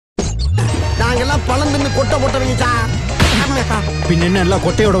நாங்கெல்லாம் பழம் தின்னு கொட்டை போட்டவங்க சார். பின்ன என்ன எல்லாம்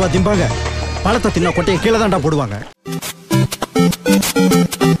கொட்டையோடவா திம்பாங்க? பழத்தை தின்ன கொட்டையை கீழே தான்டா போடுவாங்க.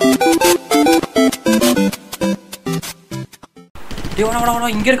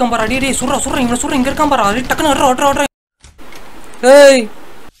 இங்க இருக்கான் பாரு. அடி சுடுறா இங்க சுடுற. இங்க இருக்கான் பாரு. அடி டக்குன்னு ஓடுற. ஏய்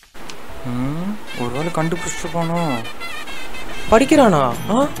ஒருவேளை கண்டுபிடிச்சிருப்பானோ? படிக்கிறானா?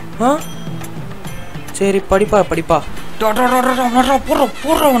 சரி படிப்பா.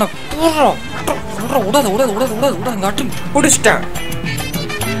 போடுற உனக்கு உடாத அட்டு பிடிச்சிட்டேன்.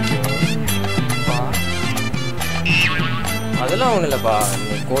 அதெல்லாம் ஒன்றும் இல்லைப்பா,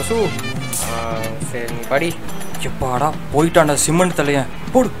 நீ கொசு. சரி நீ படி. எப்பாடா போயிட்டான்டா சிமெண்ட் தலைய.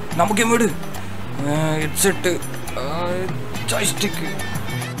 போடு நமக்கே வீடு. ஹெட்செட்டு, ஜாய்ஸ்டிக்கு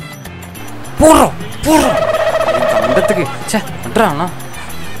போடுறோம். கண்டத்துக்கு பண்றானா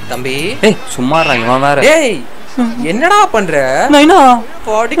தம்பி? ஏய் சும்மாறா, இவன் வேற. ஏய் என்னடா பண்ற?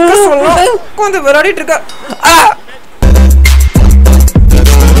 படிக்க சொல்ல கொஞ்சம் விளையாடிட்டு இருக்க.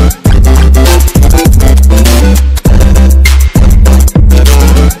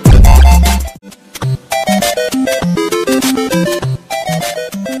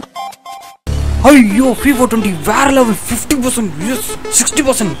 ஐயோ FIFA 20 வேற லெவல். 50%, yes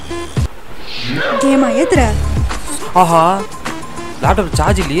 60%. கேமா ஏத்துற? ஆஹா லேப்டாப்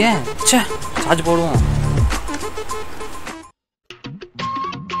சார்ஜ் இல்லையே. ச்சே சார்ஜ் போடுவோம்.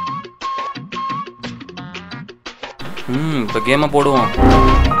 இப்போ கேமை போடுவோம்.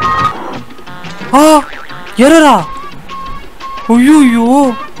 எரரா? ஐயோ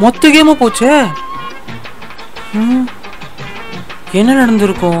மொத்த கேமா போச்சே. என்ன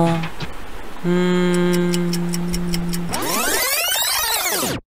நடந்திருக்கும்?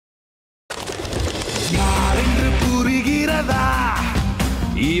 புரிகிறதா?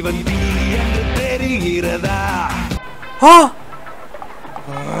 இவன் என்று தெரிகிறதா?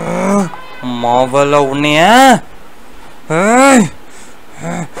 மாவல உன்னைய.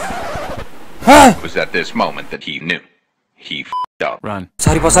 It was at this moment that he knew. He f***ed up. Run.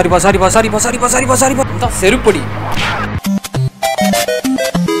 சாரிப்பா. செருப்படி.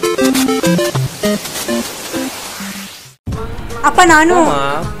 அப்பா நானும்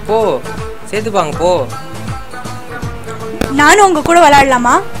போ சேர்த்துப்பாங்க போ. நானும் உங்க கூட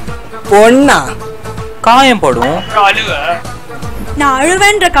விளையாடலாமா? பொண்ணா காயம் படும். நான்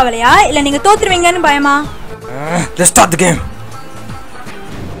அழுவேன்ற கவலையா இல்ல நீங்க தோத்துருவீங்கன்னு பயமா? Let's start the game.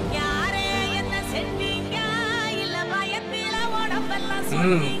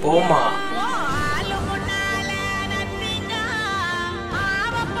 போமா.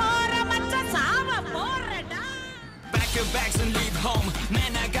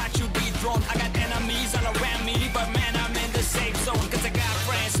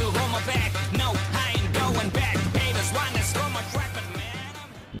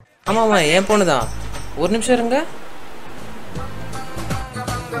 ஆமாமா என் பொண்ணுதான். ஒரு நிமிஷம் இருங்க.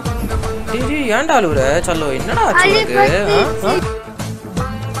 ஏன்டா அழுவுற? சொல்லோ என்னடா ஆச்சு?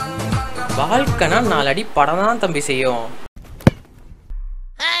 வாழ்க்கைனா 4 அடி படம் தான் தம்பி செய்யும்.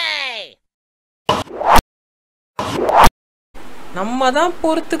 நம்ம தான்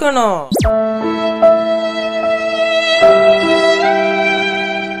பொறுத்துக்கணும்.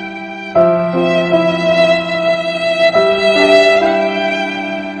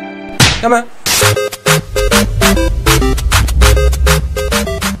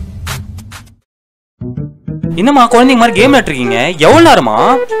 என்னமா குழந்தைங்க மாதிரி கேம் விளையாடுறீங்க? எவ்வளவு நேரமா?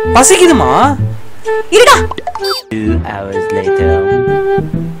 பசிக்குதுமா? இருடா. 2 hours later.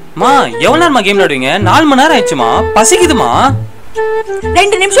 மா எவ்வளவு நேரமா கேம் விளையாடுவீங்க? 4 மணி நேரம் ஆயிடுச்சுமா. பசிக்குதுமா?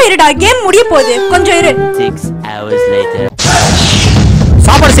 2 நிமிஷம் இருடா, கேம் முடிய போகுது, கொஞ்சம் இரு. 6 hours later.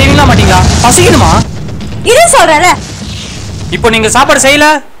 சாப்பாடு செய்வீங்களா மாட்டீங்களா? பசிக்குதுமா? இரு சொல்றல. இப்போ நீங்க சாப்பாடு செய்யல?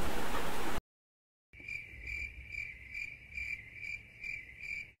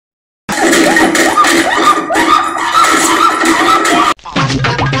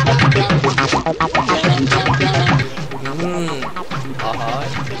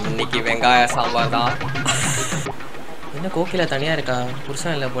 இன்னைக்கு வெங்காய சாம்பார் தான். என்ன கோகிலா தனியா இருக்கா?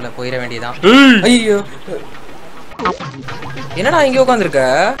 புருஷன் இல்ல போல, போயிட வேண்டியதான். ஐயோ என்னடா இங்க உட்காந்துருக்க?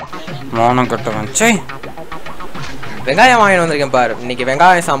 மானம் கட்டவன். சே வெங்காயம் வாங்கிட்டு வந்திருக்கேன் பாரு. இன்னைக்கு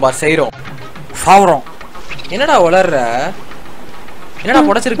வெங்காய சாம்பார் செய்யறோம். சாவுறோம். என்னடா உளர்ற? என்னடா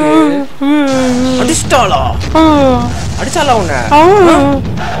புடைச்சிருக்கு? அடிச்சாளா? அடிச்சாளா உன்ன?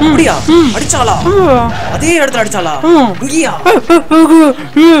 அப்படியா? அடிச்சாளா? அதே இடத்துல அடிச்சாளா? இங்கயா?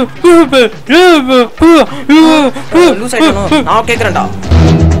 லூஸ் ஆயிட்டணும். நான் கேக்குறேன்டா.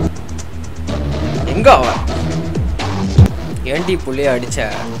 எங்க அவ? ஏண்டி புள்ளைய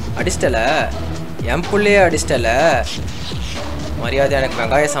அடிச்சிட்டல? என் புள்ளைய அடிச்சிட்டல. மரியாதை எனக்கு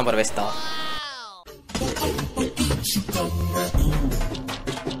வெங்காய சாம்பார் வச்சுதான்.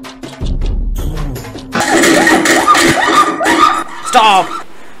 ஸ்டாப்.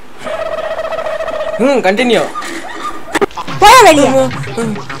 கண்டினியூ. போய வெளிய.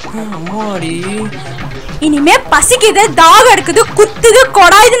 அம்மாடி. இனிமே பசிக்குது, தாகம் எடுக்குது, குத்துது,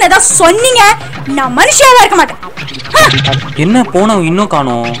 கொடாயுதுன்னு ஏதாவது சொன்னீங்க நான் மனுஷியாவே இருக்க மாட்டேன். என்ன போனோம் இன்னும்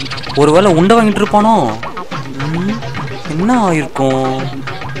காணோம்? ஒருவேளை உண்டை வாங்கிட்டு இருப்பானோ? என்ன ஆயிருக்கும்?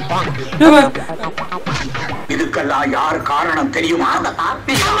 இதுக்கெல்லாம் யார் காரணம் தெரியுமா?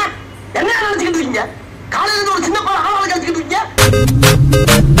 என்ன நினைச்சுக்கிட்டு இருக்கீங்க? காலையில இருந்து ஒரு சின்ன பையன் ஆளாள கழிச்சுக்கிட்டு இருக்கீங்க.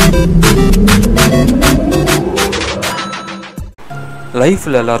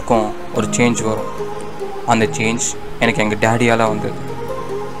 லைஃப்பில் எல்லாருக்கும் ஒரு சேஞ்ச் வரும். அந்த சேஞ்ச் எனக்கு எங்கள் டேடியால் வந்தது.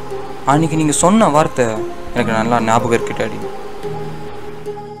 அன்றைக்கி நீங்கள் சொன்ன வார்த்தை எனக்கு நல்லா ஞாபகம் இருக்கு டேடி.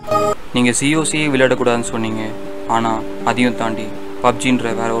 நீங்கள் சிஓசியே விளையாடக்கூடாதுன்னு சொன்னீங்க. ஆனால் அதையும் தாண்டி பப்ஜின்ற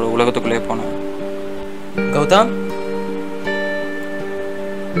வேற ஒரு உலகத்துக்குள்ளே போனேன். Gautham,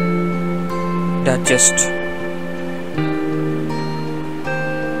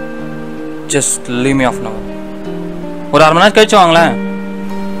 just leave me off now. ஒரு 1/2 மணி நேரம் கழிச்சு வாங்களேன்.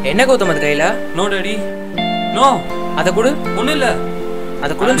 என்ன கௌதம் அது கையில? No daddy no. அதை கொடு. ஒன்றும் இல்லை,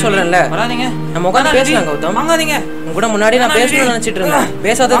 அதை கொடுன்னு சொல்றேன்ல. வராதீங்க, நம்ம உட்காந்து பேசலாம் கௌதம். வாங்காதீங்க. உங்க கூட முன்னாடி நான் பேசணும்னு நினைச்சிட்டு இருந்தேன்.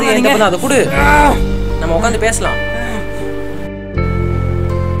 பேசாதது எனக்கு அதை கொடு, நம்ம உட்காந்து பேசலாம்.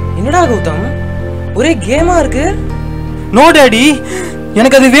 என்னடா கௌதம் ஒரே கேமா இருக்கு? நோ டாடி,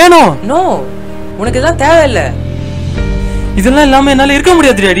 எனக்கு அது வேணும். நோ, உனக்கு இதெல்லாம் தேவையில்லை. இதெல்லாம் இல்லாம என்னால இருக்க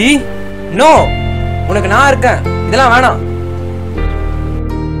முடியாது டாடி. நோ, உனக்கு நான் இருக்கேன், இதெல்லாம் வேணாம்.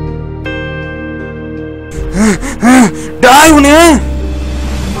 டாய் உனே.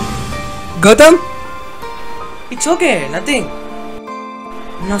 Gautham, it's okay, nothing.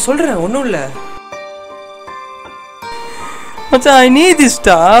 நான் சொல்றேன், ஒன்றும் இல்லை மச்சான். ஐ நீட் திஸ்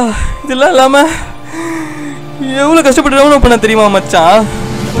டா. இதெல்லாம் இல்லாம எவ்வளோ கஷ்டப்பட்டு டவுன்லோட் பண்ண தெரியுமா மச்சான்?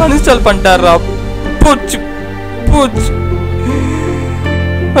 அன்இன்ஸ்டால் பண்ணிட்டாரா. போச்சு போச்சு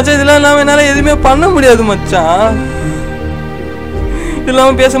மச்சான். இதெல்லாம் இல்லாமல் என்னால் எதுவுமே பண்ண முடியாது மச்சான்.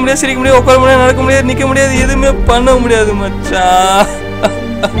 இதெல்லாம பேச முடியாது, சிரிக்க முடியாது, உட்கார முடியாது, நடக்க முடியாது, நிற்க முடியாது, எதுவுமே பண்ண முடியாது மச்சான்.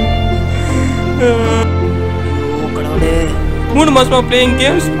 3 மாசமா பிளேயிங்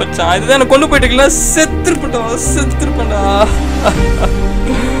கேம்ஸ் மச்சான். இதுதான் எனக்கு கொண்டு போயிட்டு இருக்கலாம். செத்துருப்பேன்டா.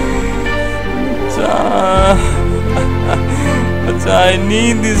 I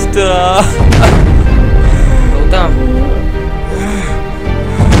need this stuff. Gautham,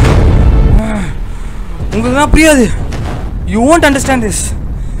 உங்களுக்கு தான் புரியாது. You won't understand this.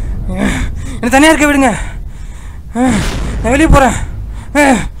 என்ன தனியா இருக்க விடுங்க, நான் வெளியே போறேன்.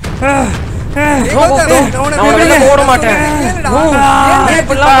 ஓட மாட்டேன்.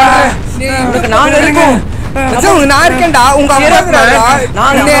 நான் இருக்கேன். நான் இருக்கேன்டா. உங்க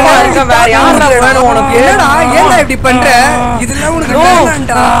இப்படி பண்ற? இதெல்லாம் உனக்கு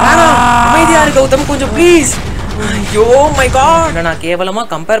அமைதியா இருக்கு கௌதம், கொஞ்சம் ப்ளீஸ். ஐயோ மை காட், நான் கேவலமா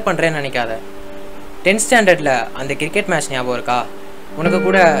கம்பேர் பண்றேன்னு நினைக்காத. 10th ஸ்டாண்டர்ட்ல அந்த கிரிக்கெட் மேட்ச் ஞாபகம் இருக்கா? உனக்கு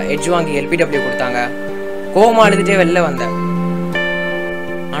கூட எட்ஜ் வாங்கி LPW கொடுத்தாங்க. கோவமா அழுதுட்டே வெளில வந்தேன்.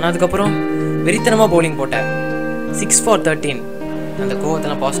 ஆனா அதுக்கப்புறம் வெறித்தனமா பவுலிங் போட்டேன். 6 for 13. அந்த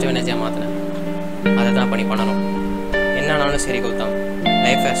கோவத்தெல்லாம் பாசிட்டிவ் எனர்ஜியா மாத்தினேன். அதை தான் பண்ணணும். என்னன்னாலும் சரி Gautham,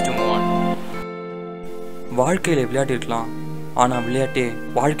 life has to move on. வாழ்க்கையில் விளையாட்டு இருக்கலாம், ஆனால் விளையாட்டே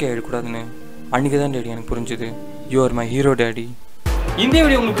வாழ்க்கையை எடுக்கூடாதுன்னு அன்றைக்கி தான் டேடி எனக்கு புரிஞ்சுது. You are my hero daddy. இந்த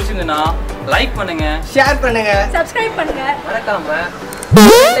வீடியோ உங்களுக்கு பிடிச்சிருந்ததுன்னா லைக் பண்ணுங்க, ஷேர் பண்ணுங்க, சப்ஸ்கிரைப் பண்ணுங்க, மறக்காம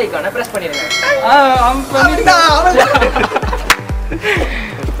பெல் ஐகானை பிரஸ் பண்ணிடுங்க.